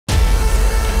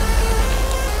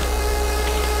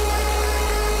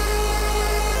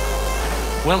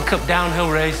World Cup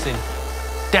downhill racing,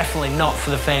 definitely not for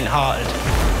the faint-hearted.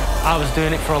 I was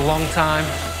doing it for a long time,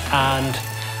 and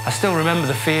I still remember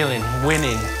the feeling,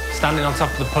 winning, standing on top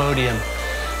of the podium.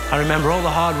 I remember all the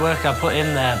hard work I put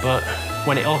in there, but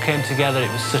when it all came together,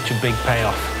 it was such a big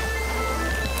payoff.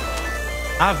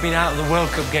 I've been out of the World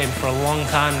Cup game for a long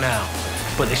time now,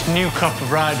 but this new crop of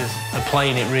riders are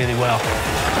playing it really well.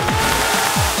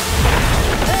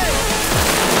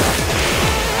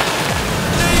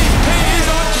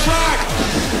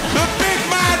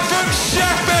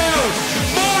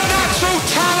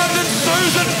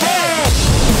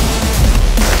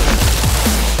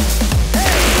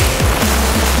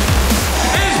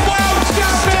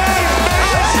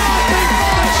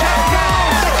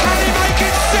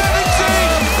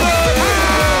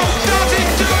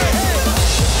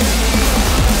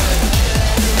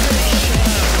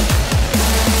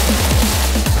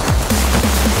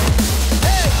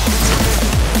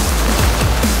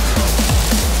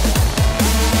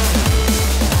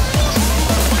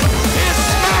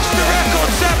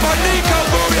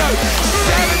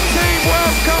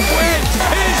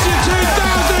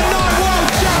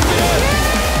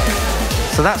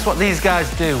 So that's what these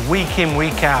guys do, week in,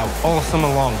 week out, all summer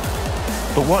long.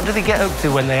 But what do they get up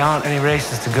to when there aren't any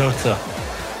races to go to?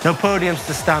 No podiums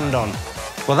to stand on.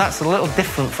 Well, that's a little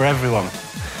different for everyone.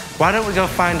 Why don't we go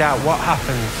find out what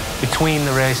happens between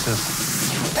the races?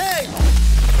 Hey!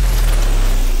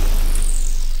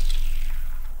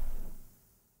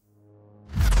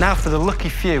 Now for the lucky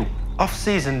few,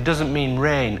 off-season doesn't mean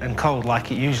rain and cold like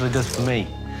it usually does for me.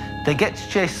 They get to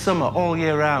chase summer all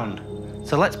year round.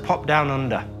 So let's pop down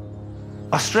under.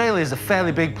 Australia is a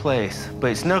fairly big place,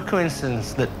 but it's no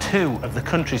coincidence that two of the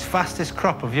country's fastest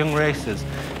crop of young racers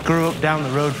grew up down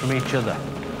the road from each other.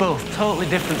 Both totally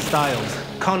different styles.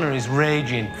 Connor is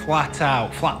raging, flat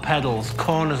out, flat pedals,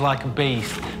 corners like a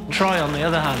beast. Troy, on the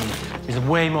other hand, is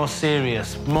way more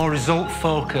serious, more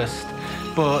result-focused,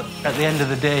 but at the end of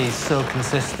the day, he's so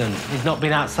consistent. He's not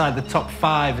been outside the top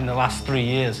 5 in the last 3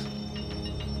 years.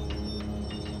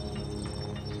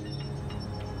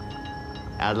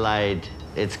 Adelaide,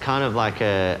 it's kind of like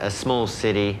a small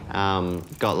city,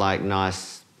 got like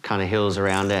nice kind of hills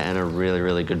around it and a really,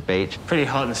 really good beach. Pretty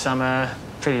hot in summer,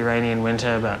 pretty rainy in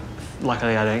winter, but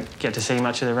luckily I don't get to see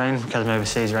much of the rain because I'm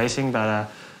overseas racing,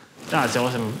 but no, it's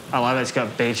awesome. I love it. It's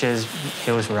got beaches,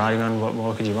 hills for riding on. What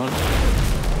more could you want?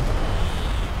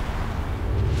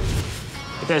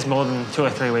 If there's more than 2 or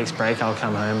 3 weeks break, I'll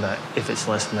come home, but if it's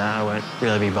less than that, I won't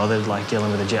really be bothered, like dealing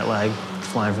with the jet lag,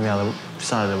 flying from the other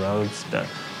side of the world. But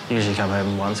I usually come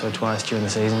home once or twice during the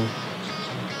season.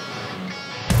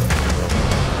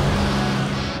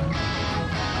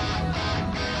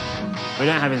 We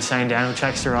don't have insane downhill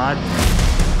tracks to ride.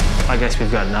 I guess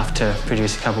we've got enough to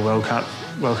produce a couple World Cup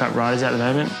riders at the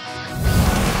moment.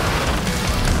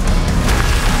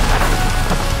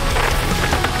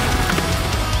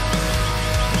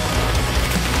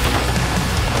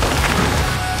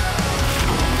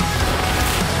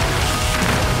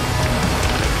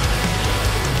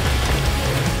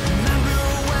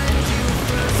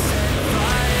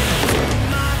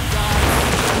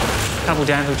 Couple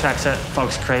downhill tracks at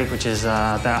Fox Creek, which is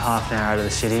about half an hour out of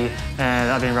the city, and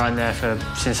I've been riding there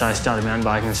since I started mountain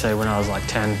biking. So when I was like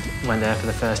 10, went there for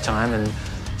the first time, and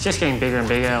it's just getting bigger and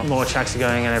bigger. More tracks are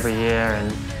going in every year, and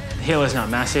the hill is not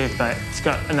massive, but it's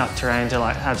got enough terrain to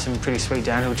like have some pretty sweet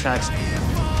downhill tracks.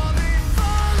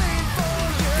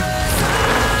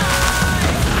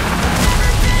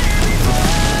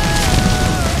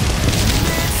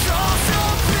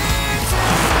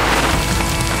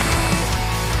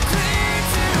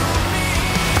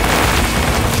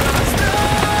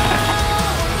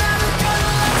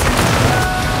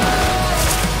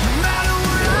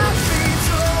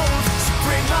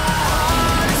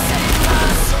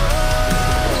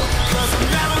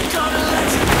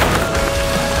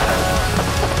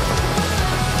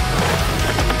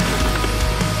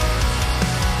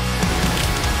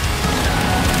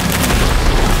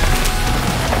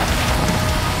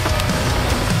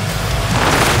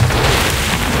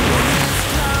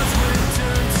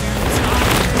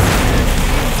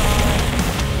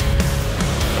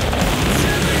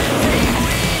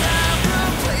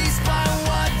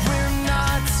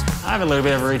 I have a little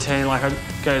bit of a routine, like I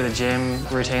go to the gym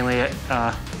routinely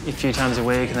a few times a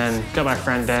week, and then got my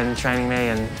friend Ben training me,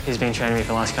 and he's been training me for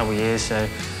the last couple of years, so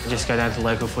I just go down to the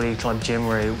local footy club gym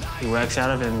where he works out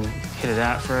of and hit it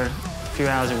out for a few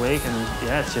hours a week, and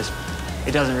yeah,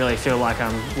 it doesn't really feel like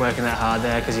I'm working that hard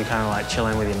there because you're kind of like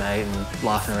chilling with your mate and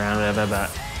laughing around or whatever,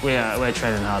 but we're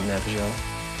training hard in there for sure.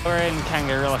 We're in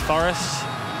Kangaroo Forest,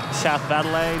 south of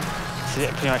Adelaide.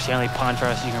 It's pretty much the only pine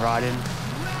forest you can ride in.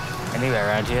 Anywhere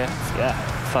around here, yeah.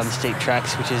 Fun steep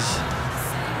tracks, which is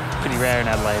pretty rare in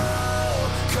Adelaide.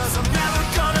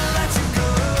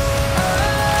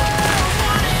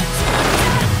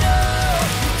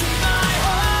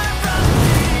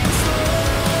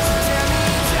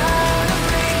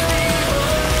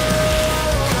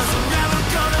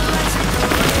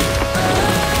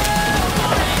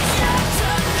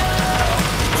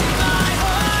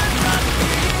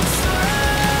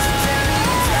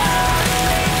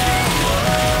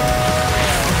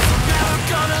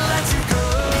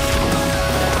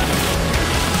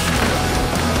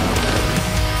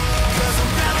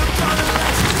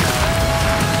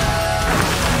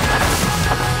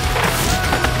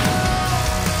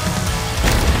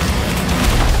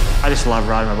 I just love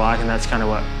riding my bike, and that's kind of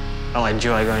what I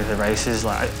enjoy going to the races.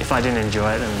 Like, if I didn't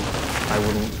enjoy it, then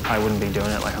I wouldn't be doing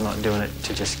it. Like, I'm not doing it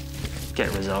to just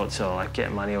get results or like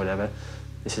get money or whatever.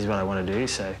 This is what I want to do.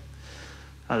 So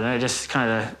I don't know, just kind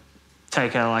of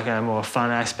take a more fun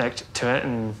aspect to it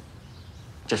and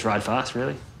just ride fast,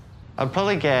 really. I'd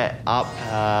probably get up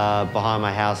behind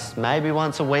my house maybe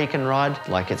once a week and ride.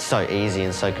 Like, it's so easy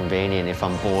and so convenient. If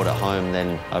I'm bored at home,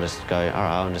 then I'll just go, all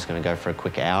right, I'm just going to go for a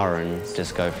quick hour and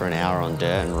just go for an hour on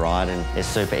dirt and ride. And it's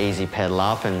super easy pedal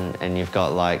up, and you've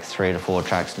got like 3 to 4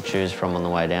 tracks to choose from on the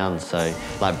way down. So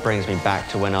like brings me back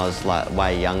to when I was like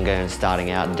way younger and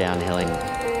starting out downhilling.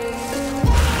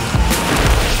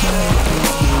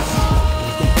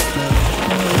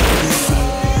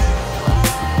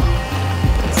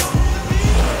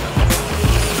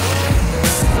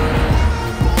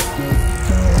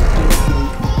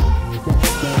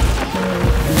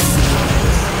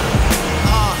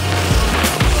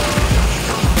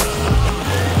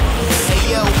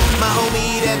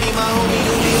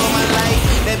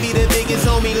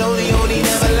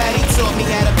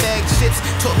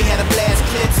 Taught me how to blast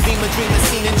clips, beam a dreamer,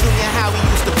 seen in junior how we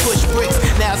used to push bricks.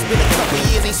 Now it's been a couple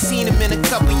years, ain't seen him in a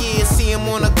couple years. See him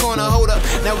on the corner, hold up,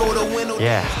 now roll the window.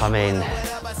 Yeah, I mean,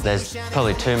 there's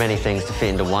probably too many things to fit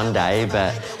into one day,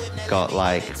 but got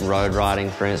like road riding,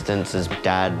 for instance. His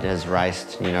dad has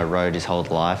raced, you know, road his whole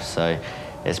life, so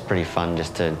it's pretty fun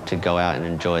just to go out and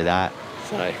enjoy that.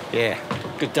 So, yeah,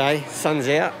 good day, sun's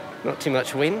out, not too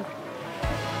much wind.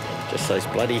 Just those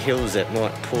bloody hills that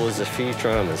might cause a few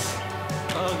dramas.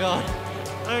 Oh God,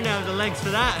 I don't have the legs for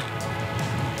that.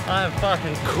 I am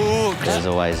fucking cooked. There's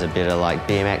always a bit of like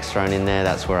BMX thrown in there.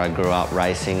 That's where I grew up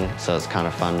racing, so it's kind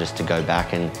of fun just to go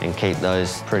back and keep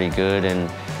those pretty good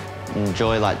and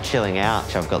enjoy like chilling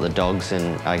out. I've got the dogs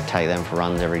and I take them for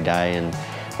runs every day, and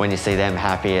when you see them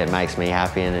happy, it makes me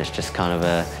happy, and it's just kind of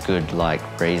a good like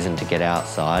reason to get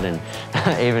outside. And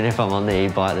even if I'm on the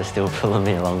e-bike, they're still pulling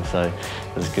me along, so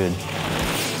it's good.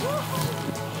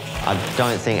 I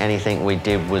don't think anything we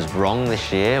did was wrong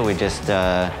this year. We just,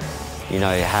 you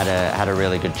know, had a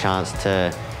really good chance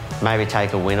to maybe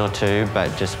take a win or two,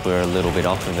 but just we're a little bit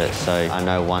off of it. So I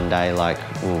know one day, like,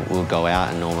 we'll go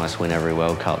out and almost win every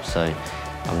World Cup. So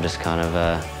I'm just kind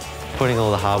of putting all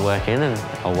the hard work in, and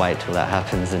I'll wait till that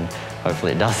happens, and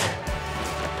hopefully it does.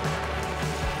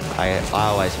 I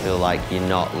always feel like you're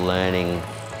not learning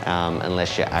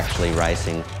unless you're actually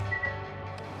racing.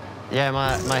 Yeah,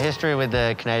 my history with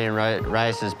the Canadian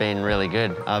race has been really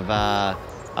good.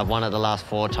 I've won it the last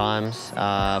 4 times,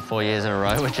 4 years in a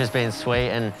row, which has been sweet.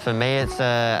 And for me, it's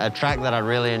a track that I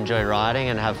really enjoy riding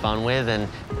and have fun with. And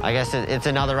I guess it's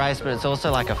another race, but it's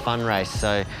also like a fun race.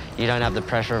 So you don't have the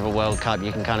pressure of a World Cup.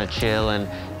 You can kind of chill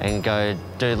and go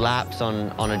do laps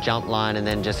on a jump line and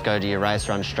then just go to your race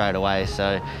run straight away.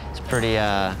 So it's pretty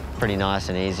nice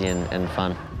and easy and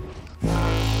fun.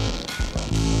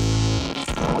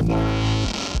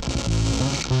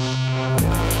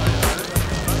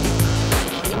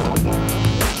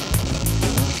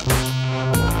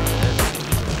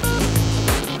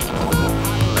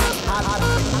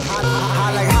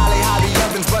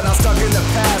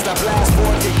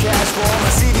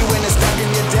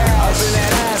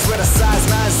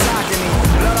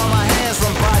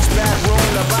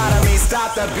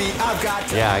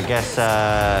 Yeah, I guess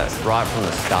right from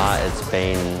the start it's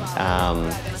been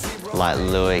like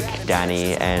Loic,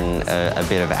 Danny and a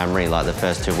bit of Amri. Like the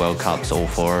first 2 World Cups, all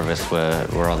 4 of us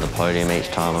were on the podium each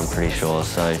time, I'm pretty sure.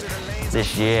 So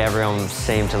this year everyone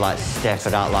seemed to like step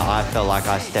it up. Like I felt like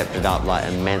I stepped it up like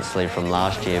immensely from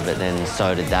last year, but then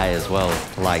so did they as well.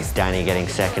 Like Danny getting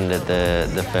second at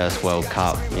the first World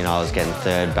Cup, you know, I was getting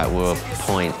 3rd, but we were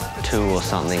 0.2 or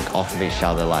something off of each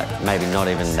other, like maybe not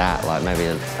even that, like maybe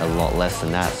a lot less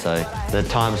than that. So the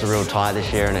times were real tight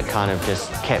this year, and it kind of just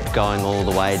kept going all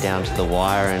the way down to the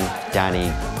wire, and Danny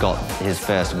got his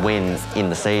first win in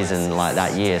the season like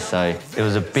that year. So it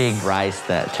was a big race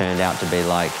that turned out to be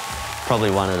like probably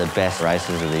one of the best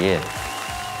races of the year.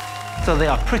 So they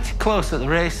are pretty close at the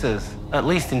races, at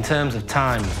least in terms of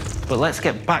times. But let's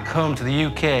get back home to the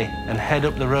UK and head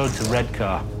up the road to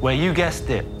Redcar, where you guessed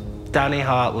it, Danny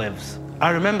Hart lives. I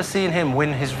remember seeing him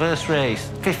win his first race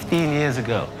 15 years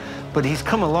ago, but he's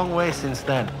come a long way since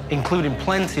then, including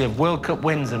plenty of World Cup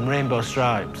wins and rainbow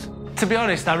stripes. To be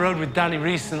honest, I rode with Danny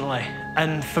recently,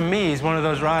 and for me, he's one of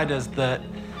those riders that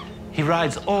he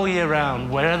rides all year round,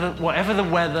 whatever the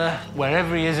weather,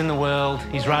 wherever he is in the world,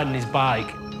 he's riding his bike.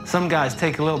 Some guys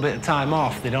take a little bit of time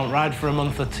off. They don't ride for a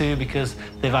month or two because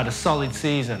they've had a solid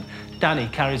season. Danny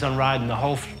carries on riding the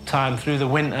whole time through the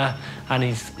winter, and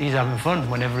he's having fun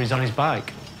whenever he's on his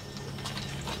bike.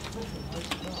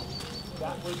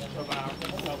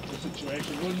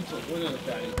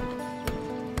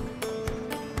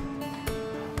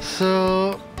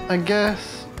 So, I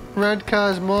guess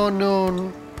Redcar is more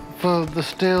known for the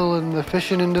still and the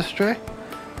fishing industry.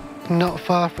 Not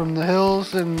far from the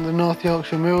hills in the North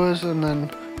Yorkshire Moors, and then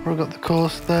we've got the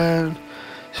coast there.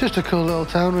 It's just a cool little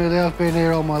town, really. I've been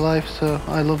here all my life, so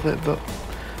I love it, but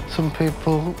some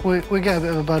people, we get a bit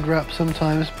of a bad rap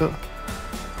sometimes, but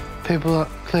people that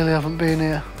clearly haven't been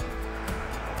here.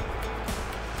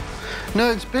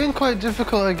 No, it's been quite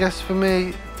difficult, I guess, for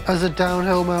me as a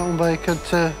downhill mountain biker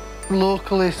to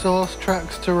locally source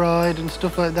tracks to ride and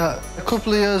stuff like that. A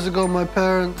couple of years ago, my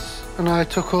parents and I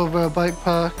took over a bike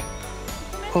park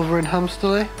over in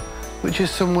Hamsterley, which is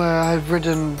somewhere I've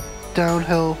ridden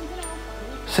downhill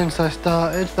since I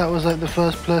started. That was like the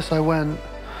first place I went.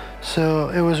 So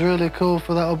it was really cool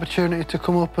for that opportunity to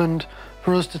come up and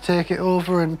for us to take it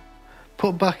over and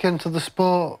put back into the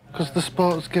sport, because the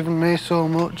sport's given me so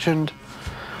much and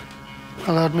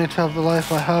allowed me to have the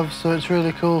life I have. So it's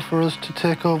really cool for us to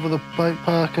take over the bike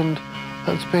park, and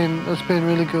that's been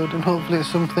really good, and hopefully it's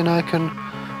something I can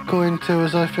go into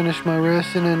as I finish my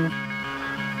racing and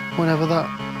whenever that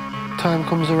time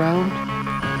comes around.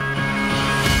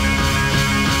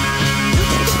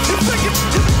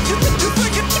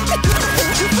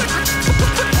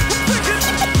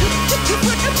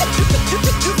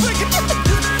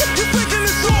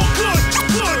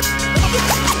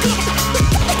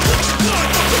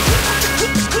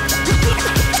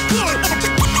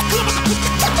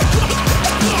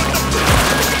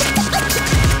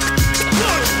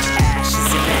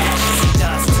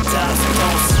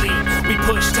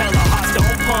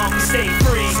 Stay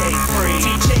free.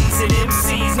 DJs and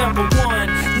MCs, #1.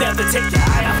 Never take your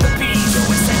eye off the beat. Yo,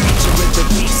 it's that nature of the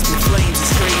beast with flames and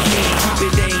straight heat.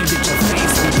 Keep it aimed at your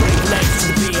face and bring legs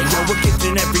to the beat. Yo, we're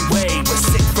gifted in every way. We're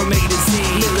sick from A to Z.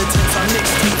 Militants on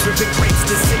mixtapes, ripping breaks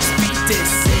to 6 feet.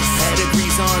 This is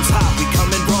pedigrees on top. We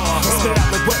coming raw. Spit out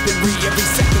like weaponry. Every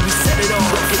second we set it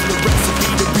off. Working the recipe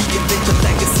to reinvent the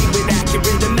legacy with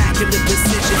accurate, immaculate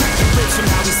precision. Cracking lips from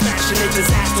how we smashing it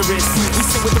disastrous. We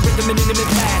sit with the rhythm and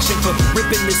intimate passion for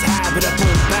ripping this habit up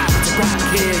on back to rock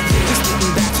kid. We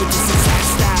spitting back with this exact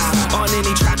style. On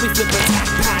any track we flip a tap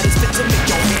pad. It's fit to make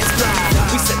your hands fly.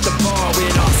 We set the bar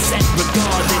with our set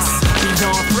regardless.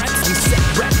 Beyond threats we set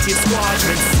rep to your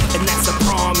squadrons, and that's a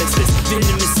promise. This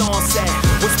venomous onset.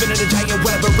 We're spinning a giant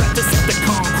web of represent the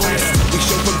conquest. We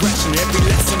show progression every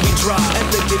lesson we drop. And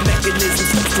living mechanisms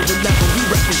steps to the level we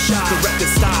reckon shot. The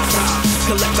record stops.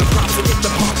 Collect the props and hit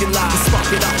the parking lot. Spark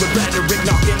it out with rhetoric,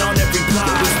 knocking on every block.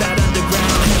 It was that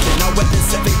underground heaven. Our weapons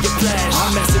seven your flesh.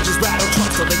 Our messages rattle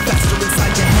trunks so they faster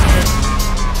inside your head.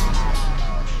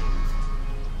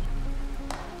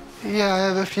 Yeah, I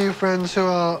have a few friends who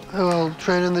I'll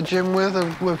train in the gym with,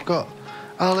 and we've got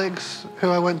Alex,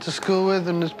 who I went to school with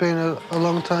and has been a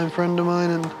long-time friend of mine,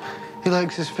 and he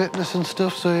likes his fitness and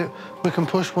stuff, so we can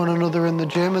push one another in the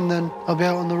gym, and then I'll be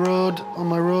out on the road on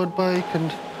my road bike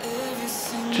and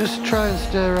just try and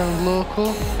stay around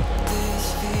local.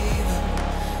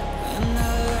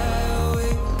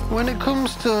 When it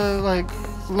comes to like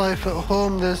life at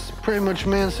home, there's pretty much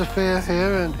me and Sophia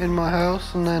here in my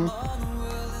house, and then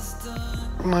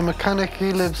my mechanic,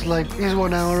 he lives he's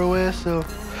 1 hour away, so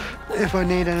if I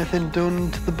need anything done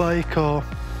to the bike or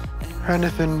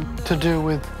anything to do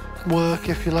with work,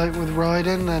 if you like, with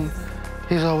riding, then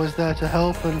he's always there to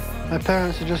help. And my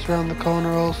parents are just around the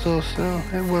corner also, so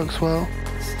it works well.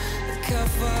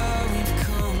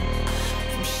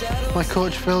 My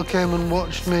coach Phil came and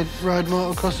watched me ride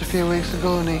motocross a few weeks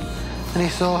ago, and he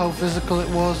saw how physical it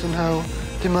was and how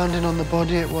demanding on the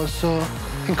body it was, so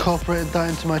incorporated that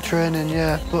into my training,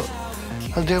 yeah. But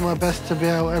I'll do my best to be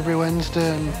out every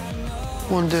Wednesday and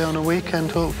one day on a weekend,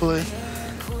 hopefully.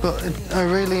 But I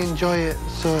really enjoy it,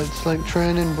 so it's like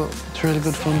training, but it's really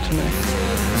good fun to me.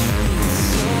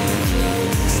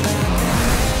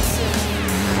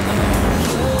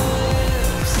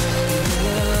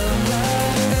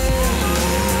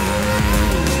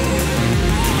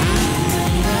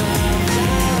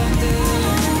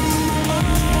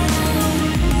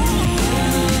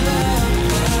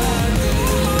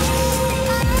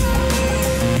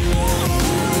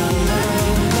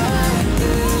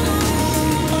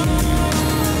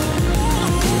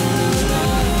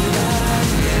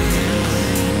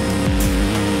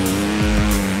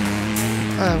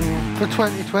 For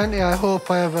 2020, I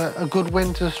hope I have a good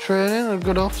winter's training, a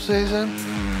good off-season.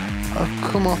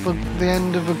 I've come off at the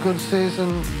end of a good season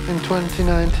in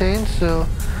 2019, so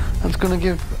that's going to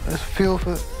give a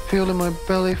fuel in my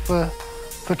belly for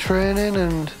training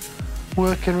and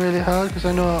working really hard, because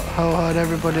I know how hard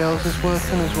everybody else is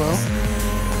working as well.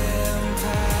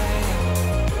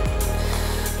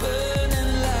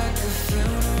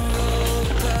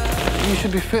 You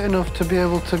should be fit enough to be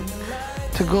able to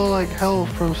go like hell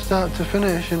from start to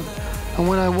finish, and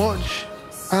when I watch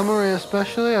Amory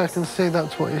especially, I can see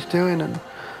that's what he's doing, and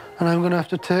I'm going to have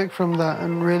to take from that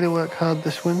and really work hard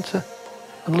this winter.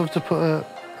 I'd love to put a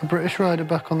British rider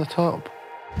back on the top.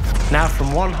 Now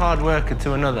from one hard worker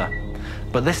to another,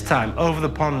 but this time over the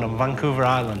pond on Vancouver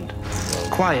Island.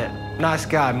 Quiet, nice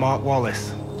guy Mark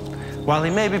Wallace. While he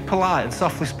may be polite and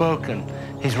softly spoken,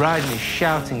 his riding is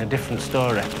shouting a different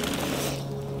story.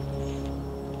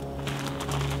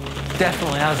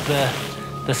 Definitely has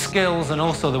the skills and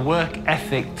also the work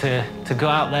ethic to go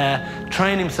out there,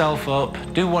 train himself up,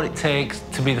 do what it takes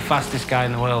to be the fastest guy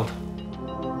in the world.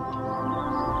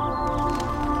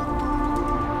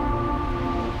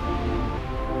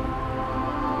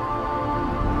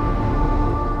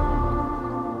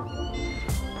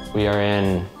 We are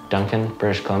in Duncan,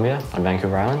 British Columbia, on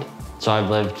Vancouver Island. So I've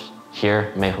lived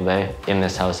here, Maple Bay, in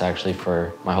this house actually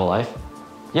for my whole life.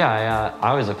 Yeah, I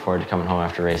always look forward to coming home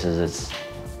after races.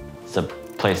 It's a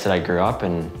place that I grew up,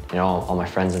 and you know, all my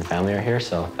friends and family are here.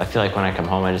 So I feel like when I come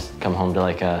home, I just come home to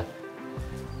like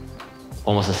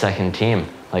almost a second team.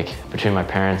 Like between my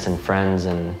parents and friends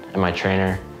and my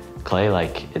trainer, Clay,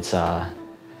 like it's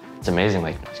amazing.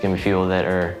 Like there's gonna be people that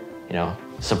are, you know,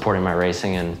 supporting my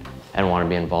racing and want to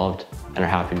be involved and are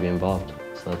happy to be involved.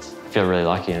 So I feel really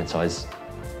lucky, and it's always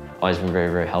been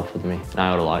very, very helpful to me. And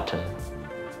I owe it a lot to.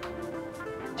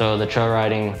 So the trail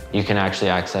riding you can actually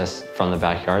access from the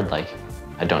backyard. Like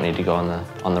I don't need to go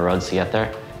on the roads to get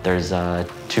there. There's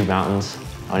 2 mountains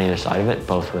on either side of it,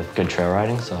 both with good trail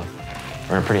riding. So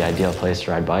we're in a pretty ideal place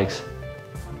to ride bikes.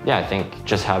 Yeah, I think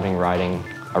just having riding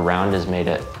around has made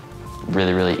it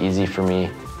really, really easy for me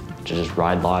to just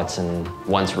ride lots. And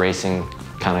once racing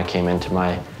kind of came into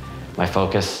my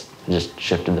focus, I just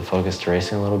shifted the focus to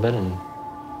racing a little bit. And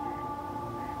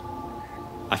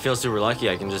I feel super lucky.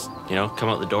 I can just, you know, come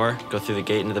out the door, go through the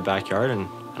gate into the backyard, and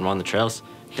I'm on the trails.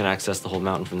 You can access the whole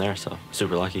mountain from there, so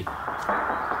super lucky.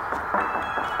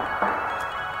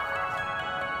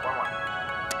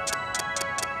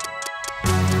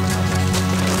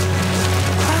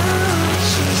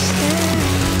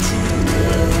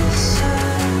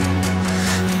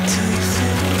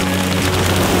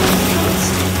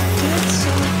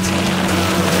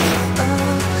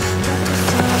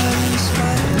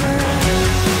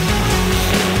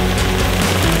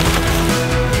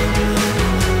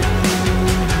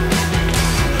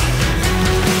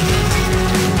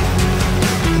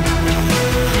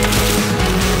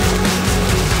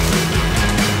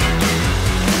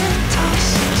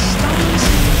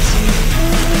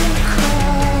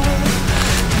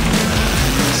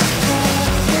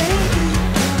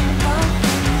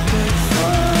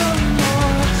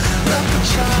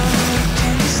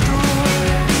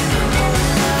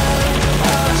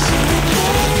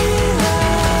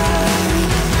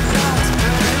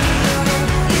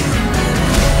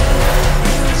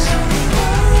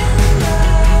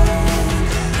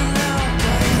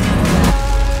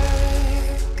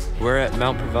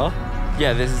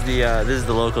 Yeah, this is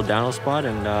the local downhill spot,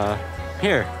 and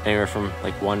here anywhere from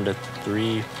like 1 to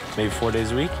 3, maybe 4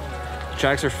 days a week. The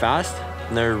tracks are fast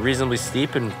and they're reasonably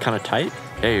steep and kind of tight.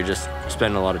 Yeah, you're just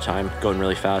spending a lot of time going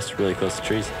really fast, really close to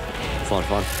trees. It's a lot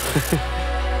of fun.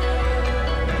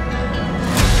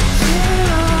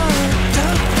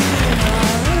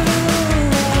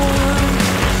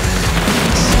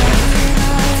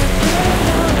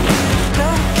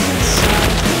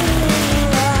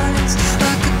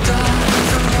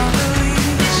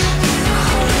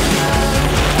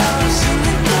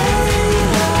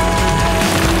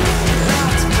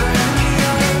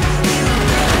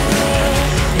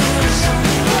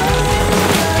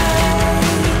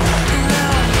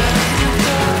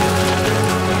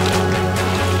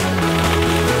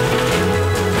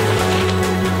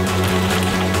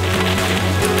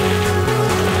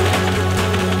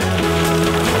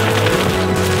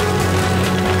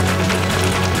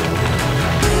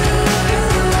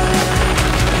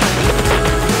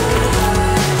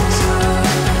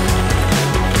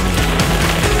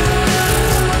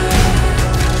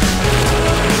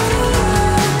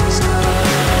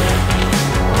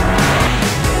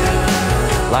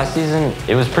 Last season,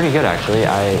 it was pretty good actually.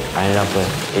 I ended up with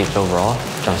 8th overall,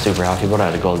 which I'm super happy about.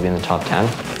 I had a goal to be in the top 10,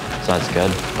 so that's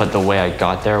good. But the way I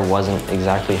got there wasn't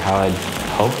exactly how I'd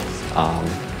hoped.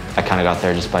 I kind of got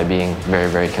there just by being very,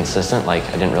 very consistent. Like,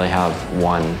 I didn't really have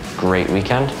one great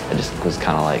weekend. I just was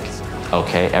kind of like,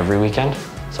 okay every weekend.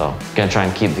 So, gonna try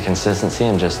and keep the consistency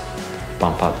and just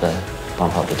bump up the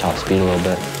top speed a little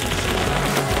bit.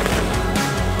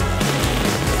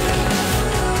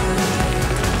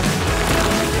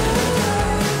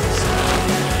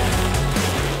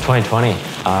 2020,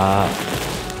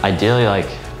 ideally like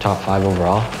top 5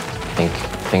 overall. I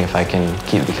think if I can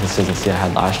keep the consistency I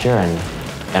had last year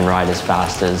and ride as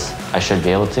fast as I should be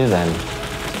able to, then I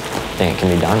think it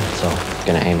can be done. So I'm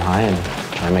gonna aim high and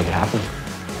try and make it happen.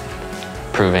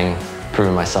 Proving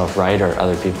myself right or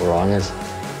other people wrong is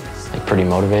like pretty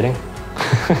motivating.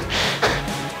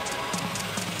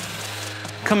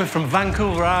 Coming from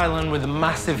Vancouver Island with the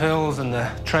massive hills and the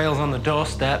trails on the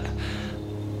doorstep,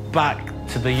 back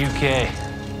to the UK.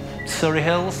 Surrey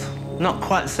Hills, not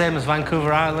quite the same as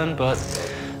Vancouver Island, but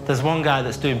there's one guy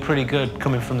that's doing pretty good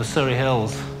coming from the Surrey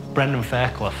Hills, Brendan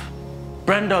Fairclough.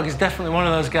 Brendog is definitely one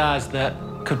of those guys that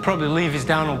could probably leave his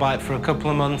downhill bike for a couple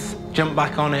of months, jump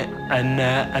back on it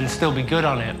and still be good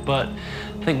on it. But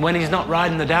I think when he's not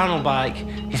riding the downhill bike,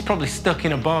 he's probably stuck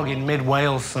in a bog in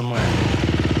mid-Wales somewhere.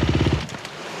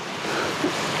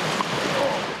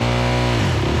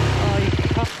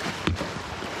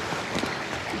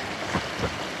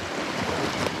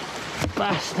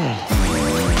 Bastard.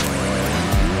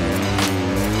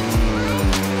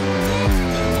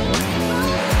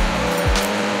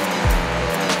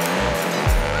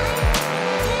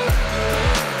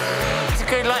 It's a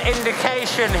good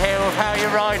indication here of how you're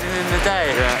riding in the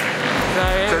day.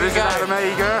 Yeah. So this is how the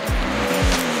mega.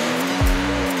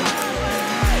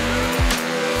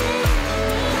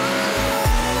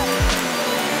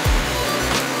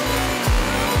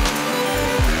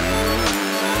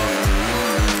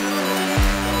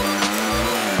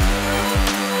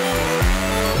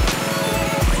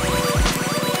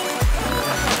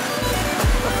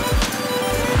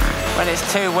 When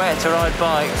it's too wet to ride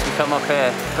bikes, we come up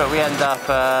here, but we end up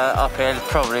up here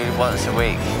probably once a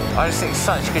week. I just think it's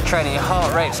such good training. Your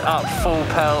heart rate's up full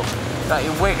pelt, like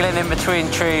you're wiggling in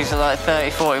between trees at like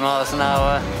 30-40 miles an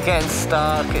hour, getting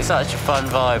stuck. It's such a fun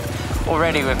vibe.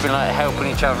 Already we've been like helping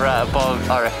each other out of bogs.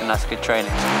 I reckon that's good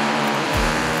training.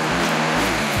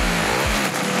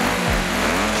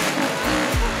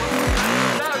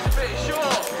 That was a bit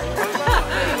short.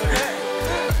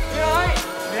 You alright?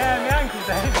 Yeah, my ankle's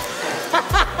ache.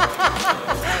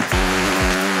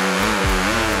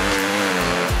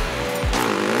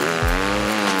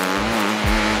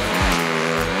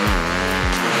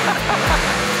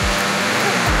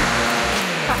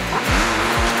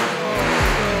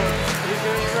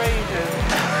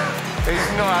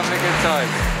 He's not having a good time.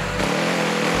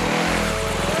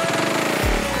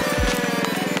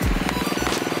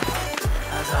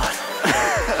 That was hard.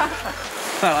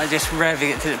 Felt like just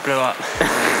revving it till it blew up.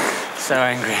 So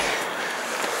angry.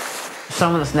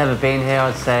 Someone that's never been here,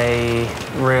 I'd say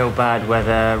real bad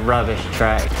weather, rubbish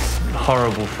tracks,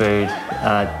 horrible food.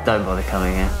 Don't bother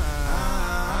coming here.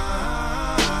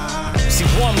 See,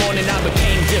 one morning I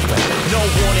became different. No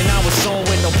warning, I was on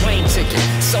with no plane ticket.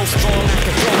 So strong I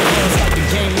could throw hands like the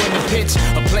game winning pitch.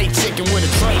 A plate chicken with a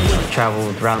train with I've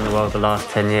travelled around the world the last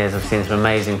 10 years. I've seen some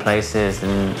amazing places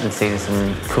and seen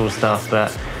some cool stuff, but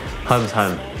home's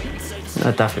home.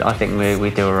 I think we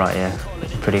do all right here.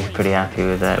 Pretty happy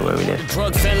with where we live.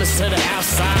 drug fellas to the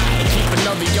outside. Keep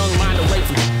another young mind away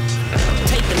from.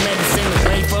 Take the medicine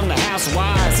away from the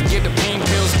housewives and give the pain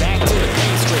pills back to the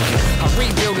pain stricken. I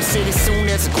rebuild the city soon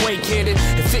as a quake hit it.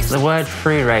 The word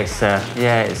free racer,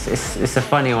 yeah, it's a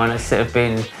funny one. It's sort of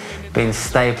been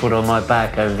stapled on my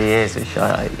back over the years, which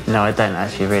I don't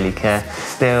actually really care.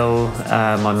 Still,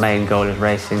 my main goal is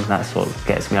racing. That's what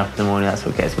gets me up in the morning. That's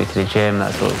what gets me to the gym.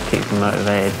 That's what keeps me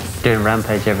motivated. Doing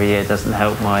Rampage every year doesn't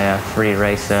help my free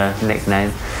racer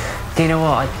nickname. Do you know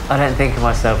what? I don't think of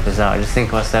myself as that. I just think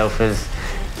of myself as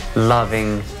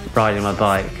loving riding my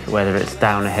bike, whether it's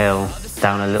down a hill,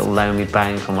 down a little lonely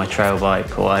bank on my trail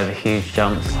bike, or over huge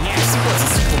jumps. Yeah, she was a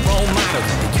super role model.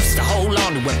 Used to hold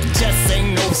on to it, just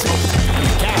ain't no smoke.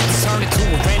 Guys turned into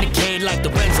a renegade like the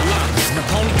Renzola. In a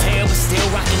ponytail, but still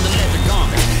rocking the leather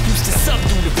garment. Used to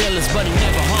subdue the villains, but he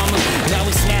never harmed them. Now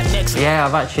we snap necks. Yeah,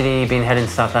 I've actually been heading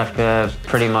to South Africa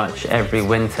pretty much every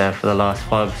winter for the last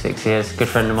 5 or 6 years. A good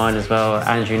friend of mine as well,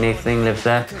 Andrew Neathling, lives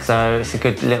there. So it's a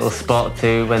good little spot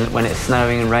to, when it's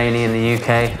snowing and rainy in the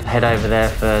UK, head over there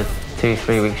for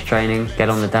 2-3 weeks training, get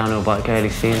on the downhill bike early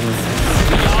season.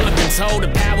 We all have been told the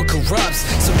power corrupts.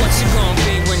 So what you gonna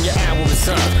be when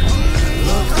up?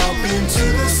 Look up into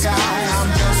the sky.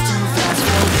 I'm just too fast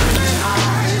for human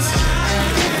eyes. And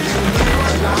then you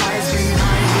realize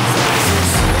behind these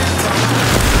glasses and time,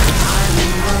 I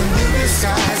leave a new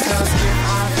disguise. 'Cause if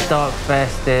I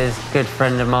Darkfest is a good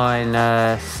friend of mine,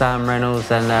 Sam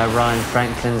Reynolds and Ryan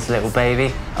Franklin's little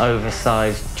baby.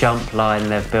 Oversized jump line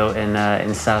they've built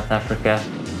in South Africa.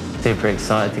 Super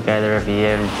excited to go there every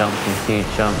year and jump some huge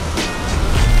jumps.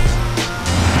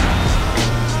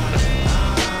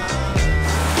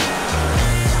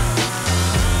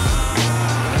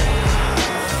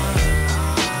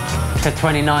 So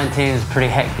 2019 was a pretty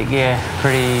hectic year,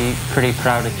 pretty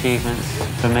proud achievements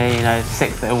for me. You know,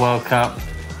 6th at the World Cup,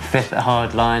 5th at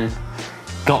Hardline,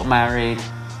 got married,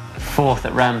 4th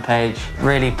at Rampage.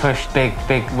 Really pushed big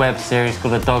web series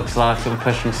called The Dog's Life. Been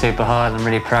pushing super hard. I'm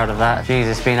really proud of that. Jeez,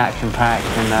 it's been action packed,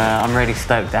 and I'm really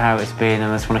stoked at how it's been,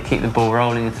 and I just want to keep the ball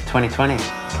rolling into 2020.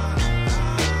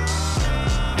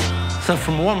 So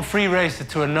from one free racer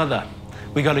to another,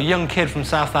 we got a young kid from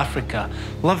South Africa,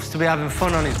 loves to be having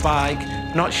fun on his bike,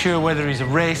 not sure whether he's a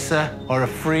racer or a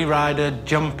free rider,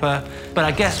 jumper. But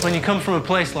I guess when you come from a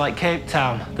place like Cape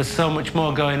Town, there's so much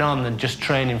more going on than just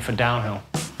training for downhill.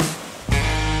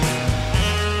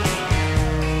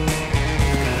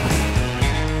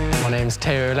 My name's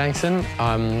Theo Langston.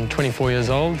 I'm 24 years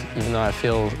old, even though I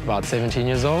feel about 17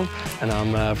 years old, and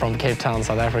I'm from Cape Town,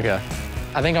 South Africa.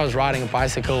 I think I was riding a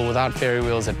bicycle without fairy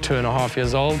wheels at 2.5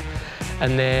 years old.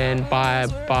 And then by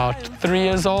about 3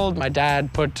 years old, my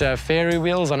dad put fairy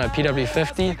wheels on a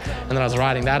PW50, and then I was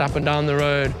riding that up and down the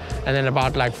road. And then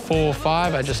about like 4 or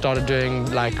 5, I just started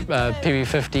doing like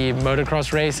PW50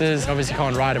 motocross races. Obviously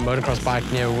can't ride a motocross bike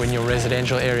when you're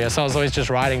residential area, so I was always just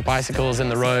riding bicycles in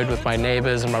the road with my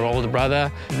neighbors and my older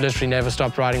brother. Literally never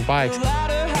stopped riding bikes.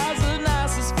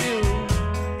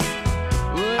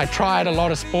 I tried a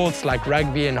lot of sports like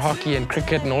rugby and hockey and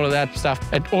cricket and all of that stuff.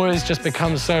 It always just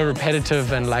becomes so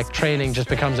repetitive, and like training just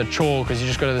becomes a chore because you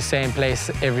just go to the same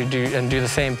place and do the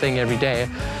same thing every day.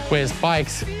 Whereas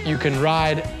bikes, you can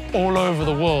ride all over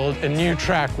the world, a new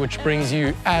track which brings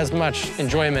you as much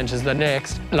enjoyment as the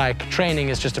next. Like training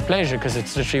is just a pleasure because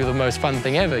it's literally the most fun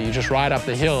thing ever. You just ride up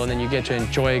the hill and then you get to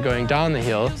enjoy going down the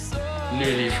hill.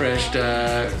 Newly freshed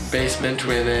basement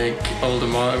where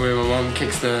where my mom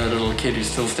kicks the little kid who's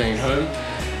still staying home.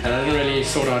 And I didn't really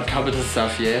sort out cupboards and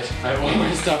stuff yet. All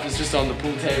my stuff is just on the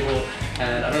pool table,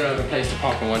 and I don't have a place to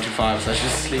park my 125, so I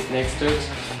just sleep next to it.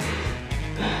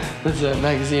 There's a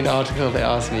magazine article they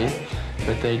asked me,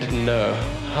 but they didn't know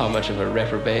how much of a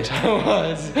reprobate I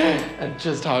was and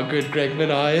just how good Greg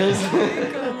Minnar is.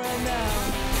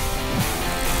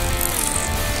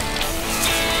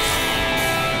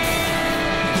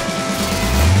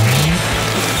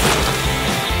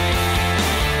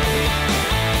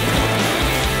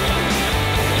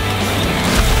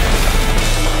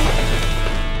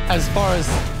 As far as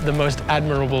the most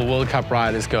admirable World Cup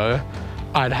riders go,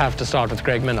 I'd have to start with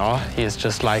Greg Minnar. He is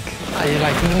just like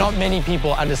not many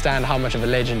people understand how much of a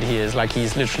legend he is. Like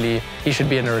he's literally, he should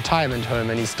be in a retirement home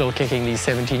and he's still kicking these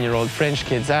 17-year-old French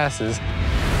kids' asses.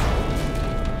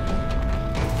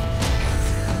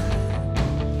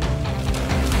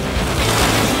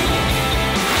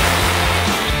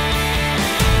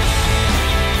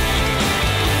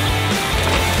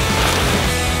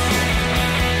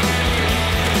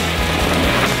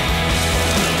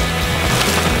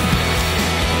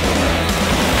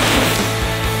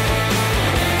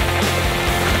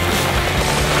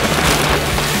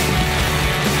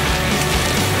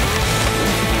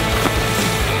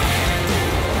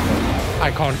 I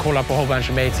can't call up a whole bunch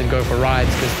of mates and go for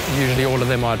rides because usually all of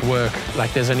them are at work.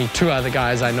 Like there's only 2 other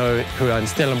guys I know who are in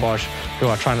Stellenbosch who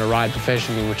are trying to ride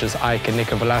professionally, which is Ike and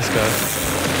Nico Velasco.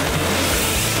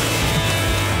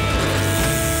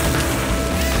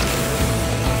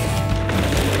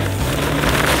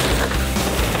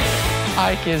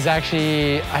 Ike is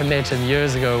actually, I met him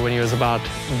years ago when he was about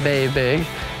very big,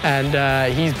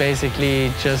 and he's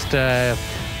basically just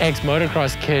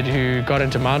ex-motocross kid who got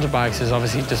into mountain bikes, who's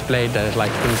obviously displayed that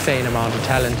like insane amount of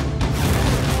talent.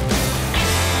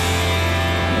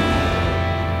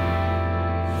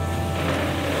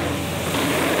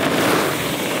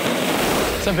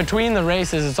 So between the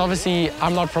races, it's obviously,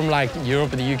 I'm not from like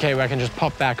Europe or the UK where I can just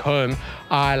pop back home.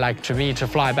 To me, to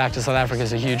fly back to South Africa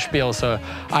is a huge spiel, so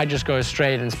I just go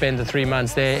straight and spend the 3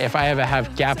 months there. If I ever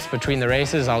have gaps between the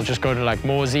races, I'll just go to like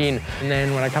Morzine. And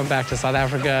then when I come back to South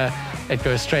Africa, it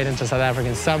goes straight into South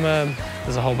African summer.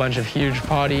 There's a whole bunch of huge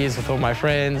parties with all my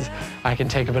friends. I can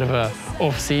take a bit of a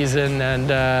off season and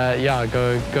yeah,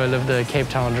 go live the Cape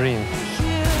Town dream.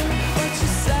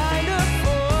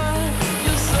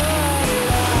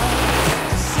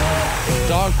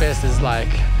 Dogfest is like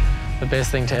the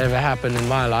best thing to ever happen in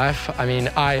my life. I mean,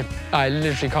 I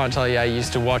literally can't tell you, I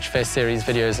used to watch Fest Series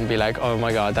videos and be like, oh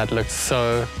my God, that looked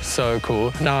so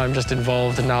cool. Now I'm just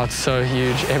involved and now it's so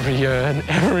huge every year, and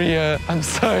every year I'm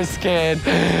so scared.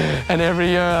 And every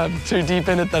year I'm too deep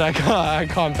in it that I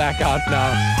can't back out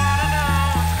now.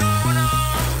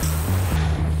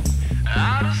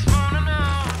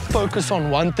 Focus on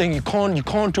one thing. You can't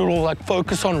do it all, like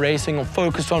focus on racing or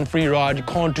focus on free ride. You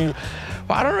can't do.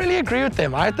 Well, I don't really agree with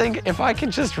them. I think if I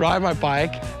can just ride my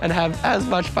bike and have as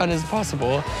much fun as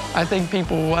possible, I think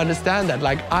people will understand that.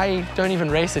 Like, I don't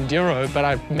even race enduro, but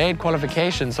I've made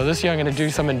qualifications. So this year I'm going to do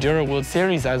some enduro World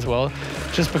Series as well,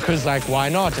 just because, like, why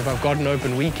not? If I've got an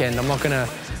open weekend, I'm not going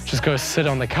to just go sit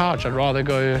on the couch. I'd rather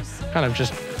go kind of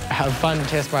just have fun,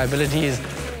 test my abilities.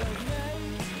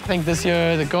 I think this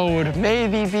year the goal would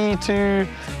maybe be to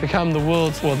become the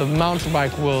mountain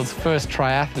bike world's first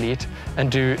triathlete and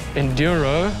do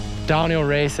enduro, downhill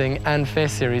racing and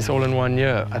Fest Series all in 1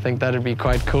 year. I think that'd be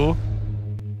quite cool.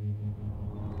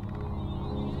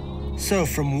 So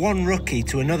from one rookie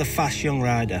to another fast young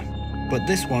rider, but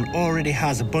this one already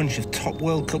has a bunch of top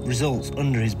World Cup results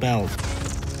under his belt.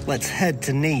 Let's head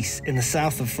to Nice in the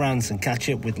south of France and catch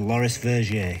up with Loris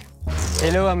Vergier.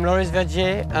 Hello, I'm Loris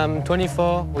Vergier. I'm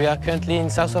 24. We are currently in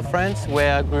south of France,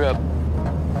 where I grew up.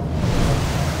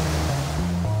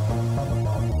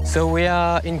 So we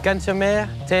are in Cannes-sur-Mer,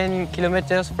 10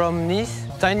 kilometers from Nice.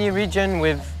 Tiny region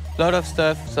with a lot of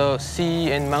stuff, so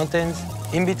sea and mountains.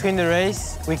 In between the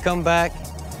race, we come back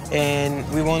and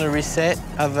we want to reset,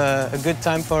 have a good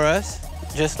time for us.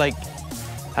 Just like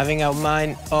having our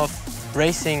mind off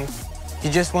racing. You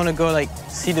just want to go like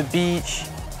see the beach,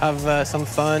 have some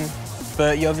fun,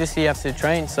 but you obviously have to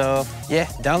train, so yeah,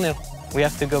 downhill. We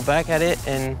have to go back at it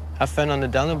and have fun on the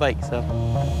downhill bike, so.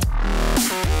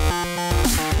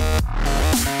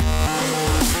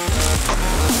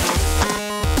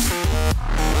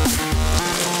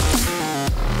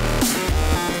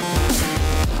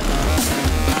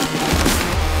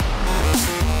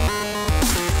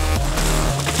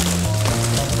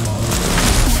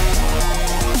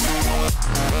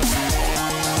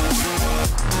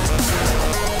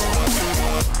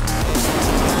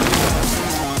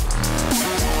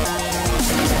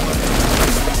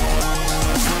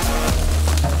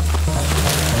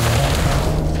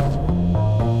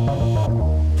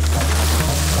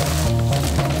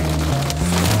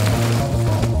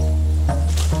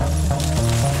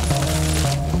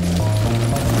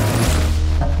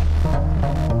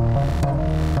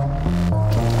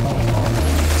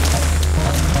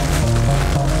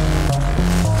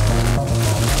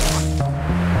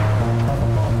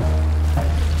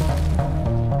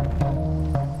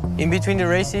 In between the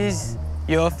races,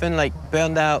 you're often like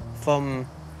burned out from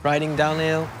riding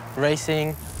downhill,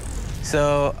 racing.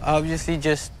 So I obviously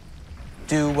just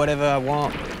do whatever I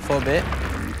want for a bit.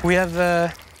 We have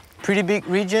a pretty big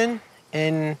region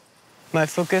and my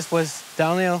focus was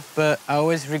downhill, but I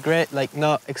always regret like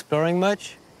not exploring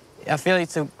much. I feel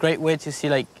it's a great way to see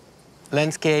like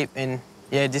landscape and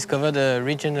yeah, discover the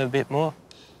region a bit more.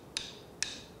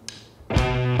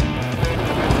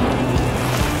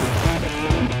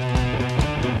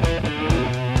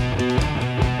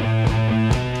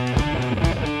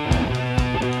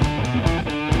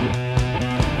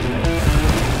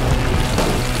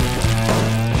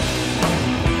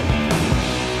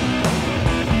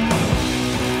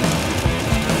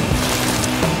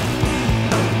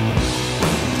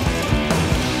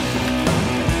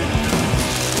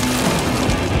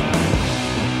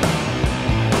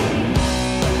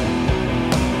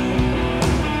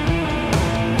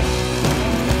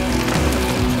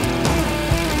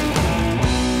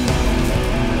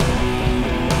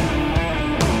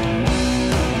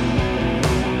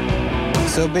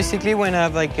 So basically when I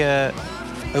have like a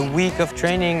week of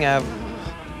training, I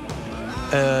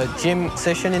have a gym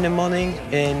session in the morning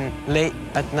and late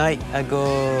at night I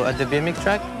go at the BMX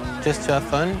track just to have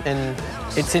fun, and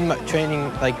it's in my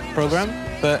training like program,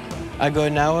 but I go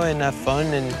an hour and have fun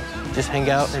and just hang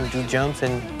out and do jumps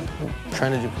and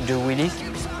trying to do wheelies.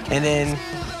 And then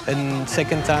a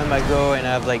second time I go and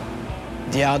I have like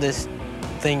the hardest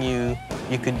thing you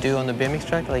could do on the BMX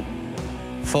track, like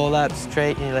 4 laps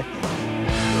straight, and you're like,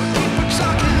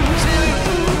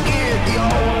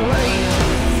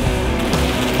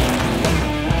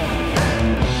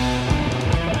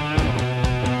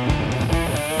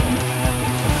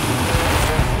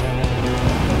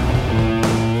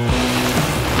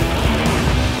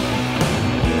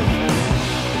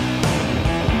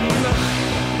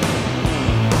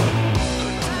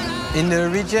 in the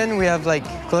region we have like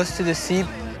close to the sea,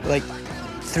 like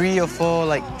 3 or 4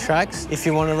 like tracks. If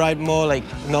you want to ride more like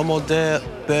normal dirt,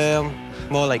 berm,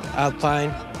 more like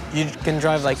alpine, you can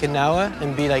drive like an hour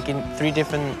and be like in 3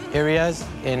 different areas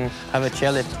and have a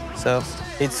chairlift. So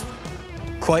it's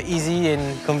quite easy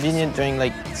and convenient during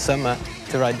like summer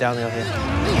to ride downhill here.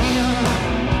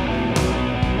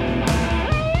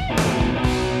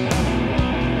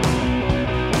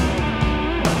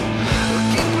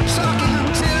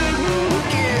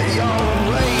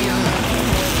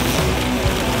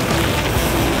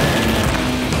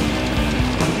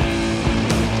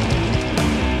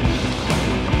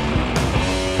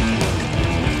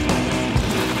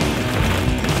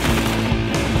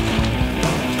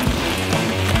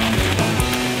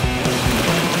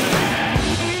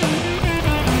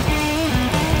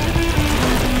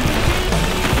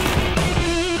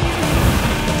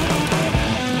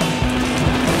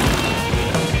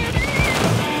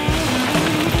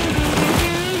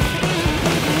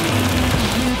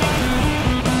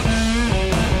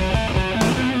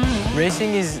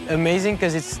 Racing is amazing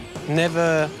because it's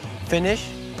never finished.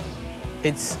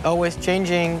 It's always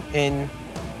changing and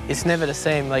it's never the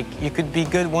same. Like you could be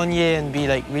good one year and be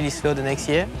like really slow the next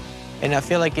year. And I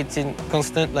feel like it's in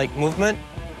constant like movement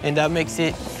and that makes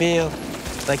it feel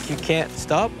like you can't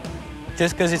stop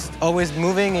just because it's always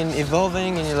moving and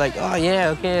evolving and you're like, oh yeah,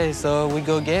 okay, so we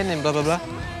go again and blah, blah, blah.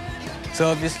 So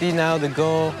obviously now the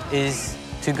goal is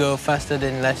to go faster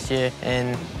than last year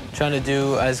and trying to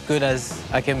do as good as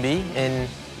I can be and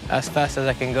as fast as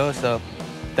I can go. So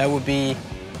that would be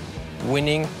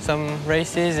winning some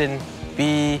races and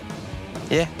be,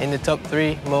 yeah, in the top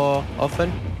 3 more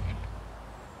often.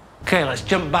 Okay, let's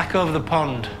jump back over the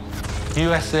pond.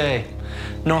 USA,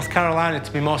 North Carolina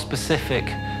to be more specific.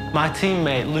 My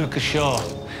teammate, Lucas Shaw,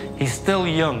 he's still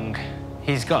young.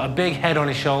 He's got a big head on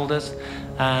his shoulders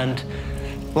and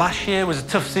last year was a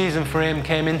tough season for him,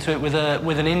 came into it with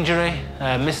an injury,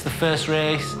 missed the first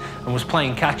race and was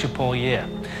playing catch-up all year.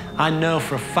 I know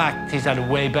for a fact he's had a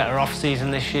way better off-season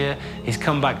this year. He's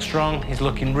come back strong, he's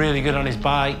looking really good on his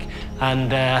bike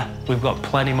and we've got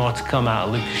plenty more to come out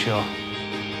of Lucas Shaw.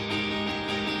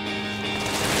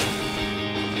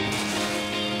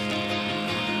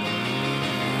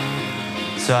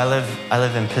 So I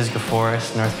live in Pisgah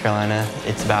Forest, North Carolina.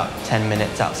 It's about 10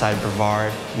 minutes outside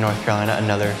Brevard, North Carolina,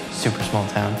 another super small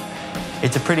town.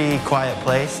 It's a pretty quiet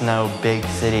place, no big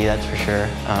city, that's for sure,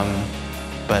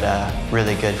 but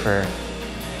really good for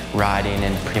riding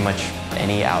and pretty much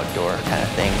any outdoor kind of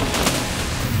thing.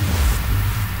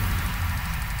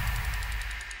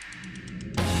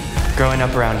 Growing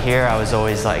up around here, I was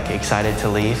always like excited to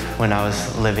leave when I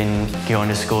was going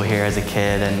to school here as a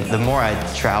kid. And the more I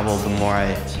travel, the more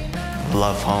I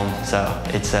love home. So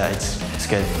it's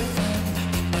good.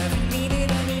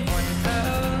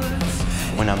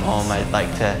 When I'm home, I'd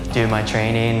like to do my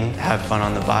training, have fun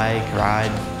on the bike,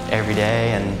 ride every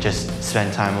day, and just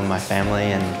spend time with my family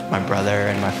and my brother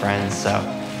and my friends. So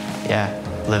yeah,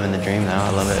 living the dream now. I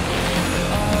love it.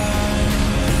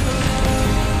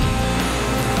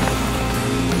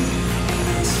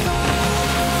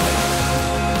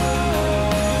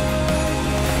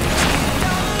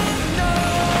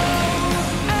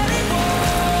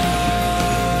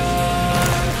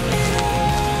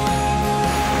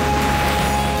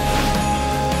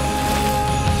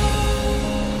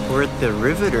 We're at the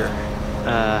Riveter,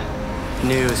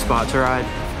 new spot to ride.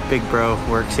 Big bro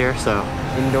works here, so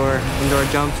indoor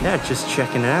jumps. Yeah, just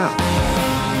checking it out.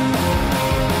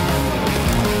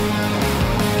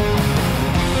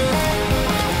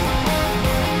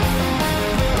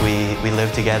 We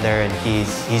live together, and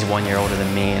he's 1 year older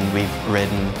than me, and we've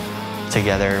ridden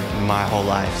together my whole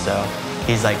life. So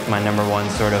he's like my #1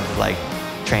 sort of like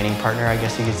training partner, I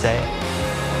guess you could say.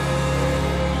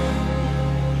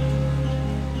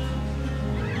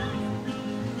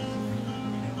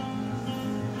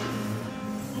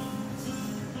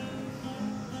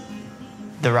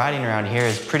 The riding around here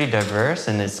is pretty diverse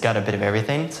and it's got a bit of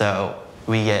everything. So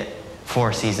we get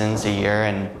 4 seasons a year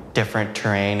and different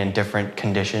terrain and different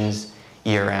conditions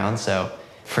year round. So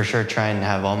for sure try and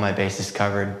have all my bases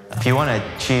covered. If you want to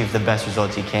achieve the best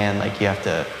results you can, like you have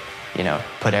to, you know,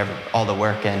 put all the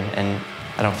work in, and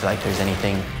I don't feel like there's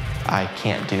anything I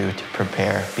can't do to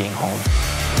prepare being home.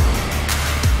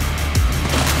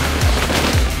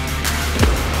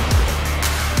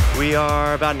 We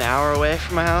are about an hour away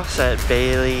from my house at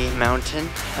Bailey Mountain.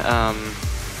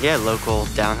 Yeah, local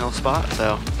downhill spot.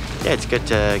 So yeah, it's good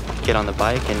to get on the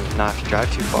bike and not have to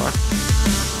drive too far.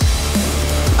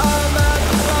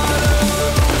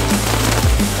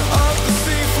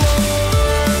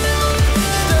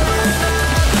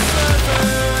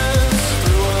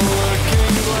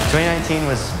 '19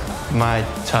 was My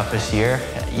toughest year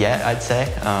yet, I'd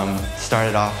say.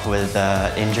 Started off with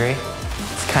injury.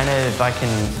 It's kind of, I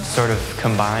can sort of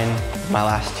combine my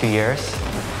last 2 years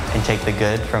and take the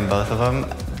good from both of them.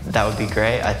 That would be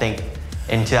great. I think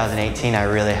in 2018, I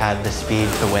really had the speed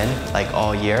to win. Like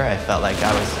all year, I felt like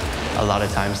I was a lot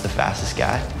of times the fastest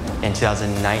guy. In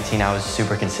 2019, I was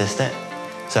super consistent.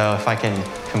 So if I can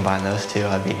combine those two,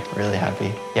 I'd be really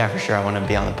happy. Yeah, for sure, I want to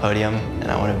be on the podium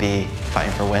and I want to be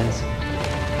fighting for wins.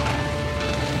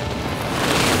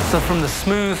 So from the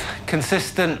smooth,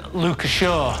 consistent Lucas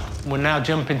Shaw, we're now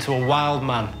jumping to a wild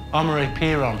man,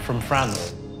 Fearon from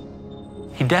France.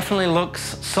 He definitely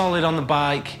looks solid on the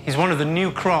bike. He's one of the new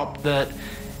crop that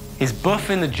is buff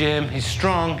in the gym, he's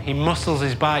strong, he muscles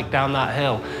his bike down that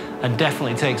hill, and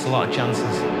definitely takes a lot of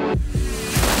chances.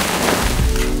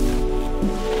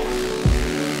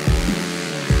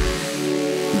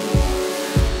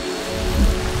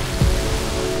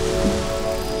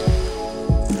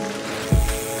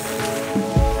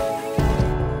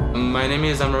 My name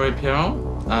is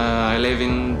Fearon. I live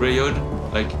in Brioude,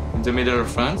 like in the middle of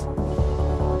France.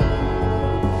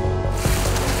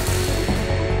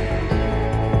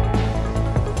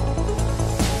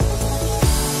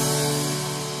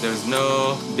 There's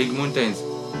no big mountains.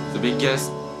 The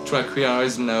biggest track we are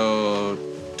is now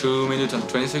 2 minutes and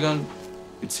 20 seconds.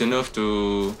 It's enough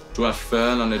to have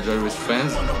fun and enjoy with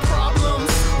friends.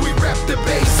 We rep the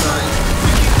baseline.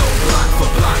 We can go block for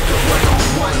block,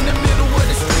 one-on-one in the middle of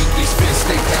the street. These fists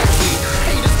stay back heat.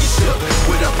 Haters get shook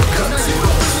with uppercuts. You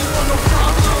don't want no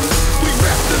problems. We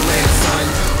rep the landslide.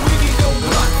 We can go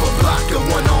block for block,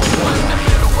 one-on-one in the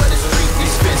middle of the street.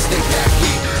 These fists stay back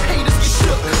heat. Haters get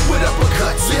shook with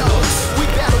uppercuts. We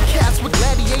battle cats with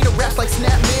gladiator raps like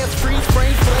Snapman's, freeze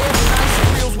frame, flares, and ice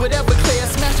reels, whatever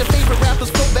class. Smash your favorite rappers,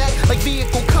 pull back like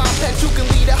vehicle compact. You can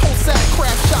lead that whole sack,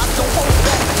 crash shots, don't hold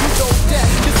back. You go dead,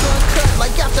 it's uncut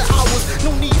like after hours.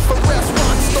 No need for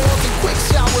restaurants, stores, and quick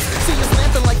showers. See us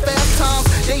lamping like fast times,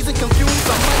 dazed and confused.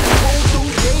 I might roll through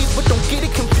days, but don't get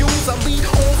it confused. I lead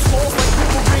on floors like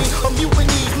Wolverine, a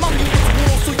mutiny. My music's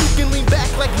wool, so you can lean back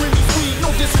like Remy's weed.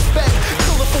 No disrespect,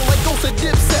 colorful like Ghost of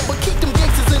Dipset, but keep them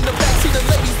gangsters in the back. See the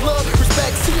ladies love,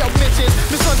 respect, see our mentions.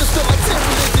 Misunderstood like 10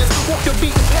 religions. Walk your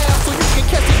beaten path so you can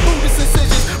catch these Buddhist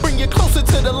incisions. Bring you closer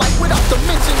to the light without the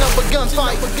mention of a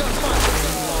gunfight.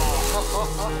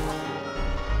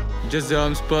 Just the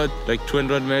home spot, like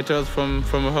 200 meters from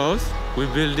a house. We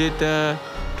built it to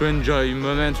enjoy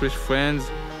moments with friends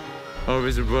or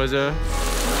with a brother.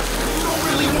 You don't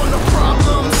really want no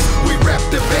problems. We rep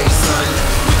the baseline.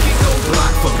 We can go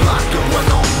block for block,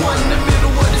 one-on-one in the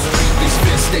middle of the street. These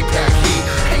fists stay pack heat.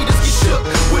 Haters get shook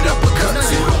with uppercuts.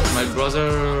 My brother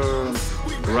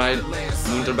ride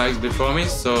mountain bikes before me,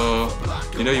 so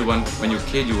you know, when you're a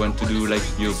kid, you want to do like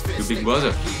your big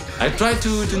brother. I tried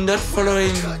to not follow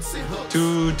him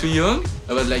too young.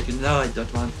 I was like, no, I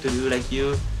don't want to do like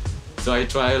you. So I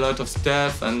tried a lot of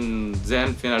stuff, and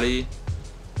then finally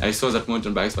I saw that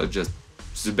mountain bikes was just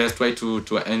the best way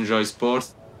to enjoy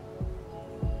sports.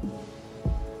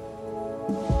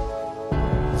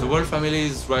 The whole family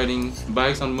is riding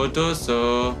bikes and motos,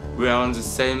 so we are on the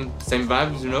same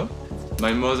vibes, you know.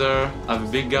 My mother have a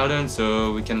big garden,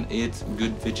 so we can eat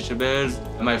good vegetables.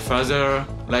 And my father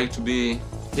like to be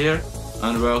here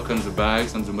and work on the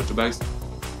bikes and the motorbikes.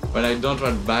 When I don't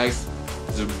ride bikes,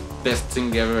 the best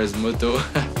thing ever is moto.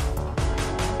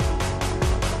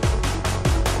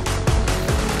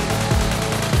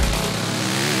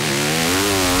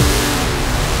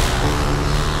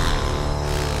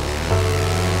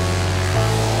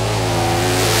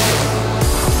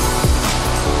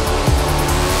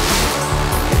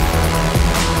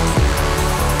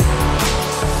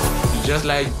 Just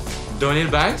like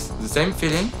downhill bikes, the same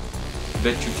feeling,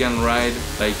 that you can ride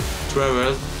like 2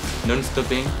 hours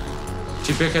non-stopping.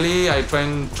 Typically, I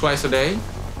train twice a day.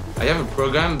 I have a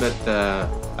program, but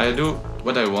I do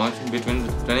what I want in between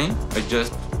the training. I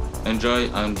just enjoy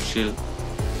and chill.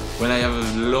 When I have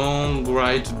a long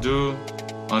ride to do,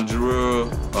 enduro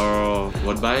or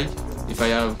road bike, if I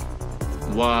have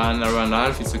 1 hour and a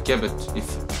half, it's okay, but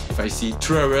if I see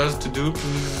 2 hours to do,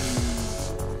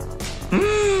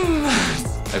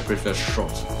 I prefer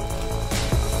short.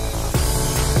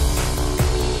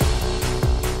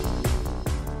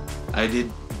 I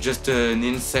did just an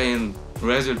insane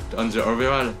result on the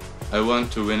overall. I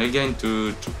want to win again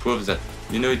to prove that,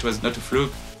 you know, it was not a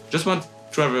fluke. Just want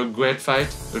to have a great fight,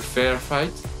 a fair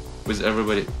fight with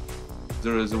everybody.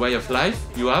 The way of life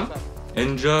you have,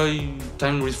 enjoy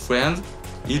time with friends,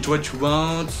 eat what you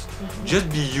want, just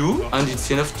be you, and it's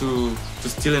enough to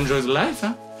still enjoy the life.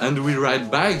 Huh? And we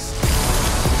ride bikes.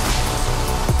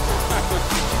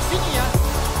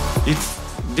 it's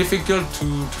difficult to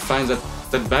find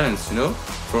that balance, you know.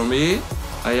 For me,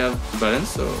 I have balance,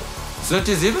 so it's not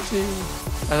easy, but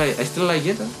I still like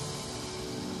it.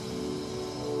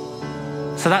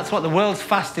 So that's what the world's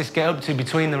fastest get up to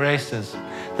between the races.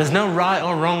 There's no right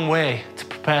or wrong way to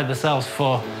prepare themselves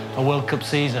for a World Cup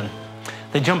season.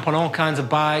 They jump on all kinds of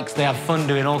bikes, they have fun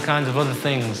doing all kinds of other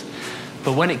things.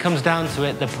 But when it comes down to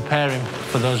it, they're preparing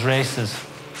for those races.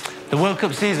 The World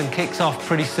Cup season kicks off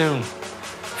pretty soon.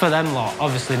 For them lot,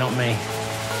 obviously not me.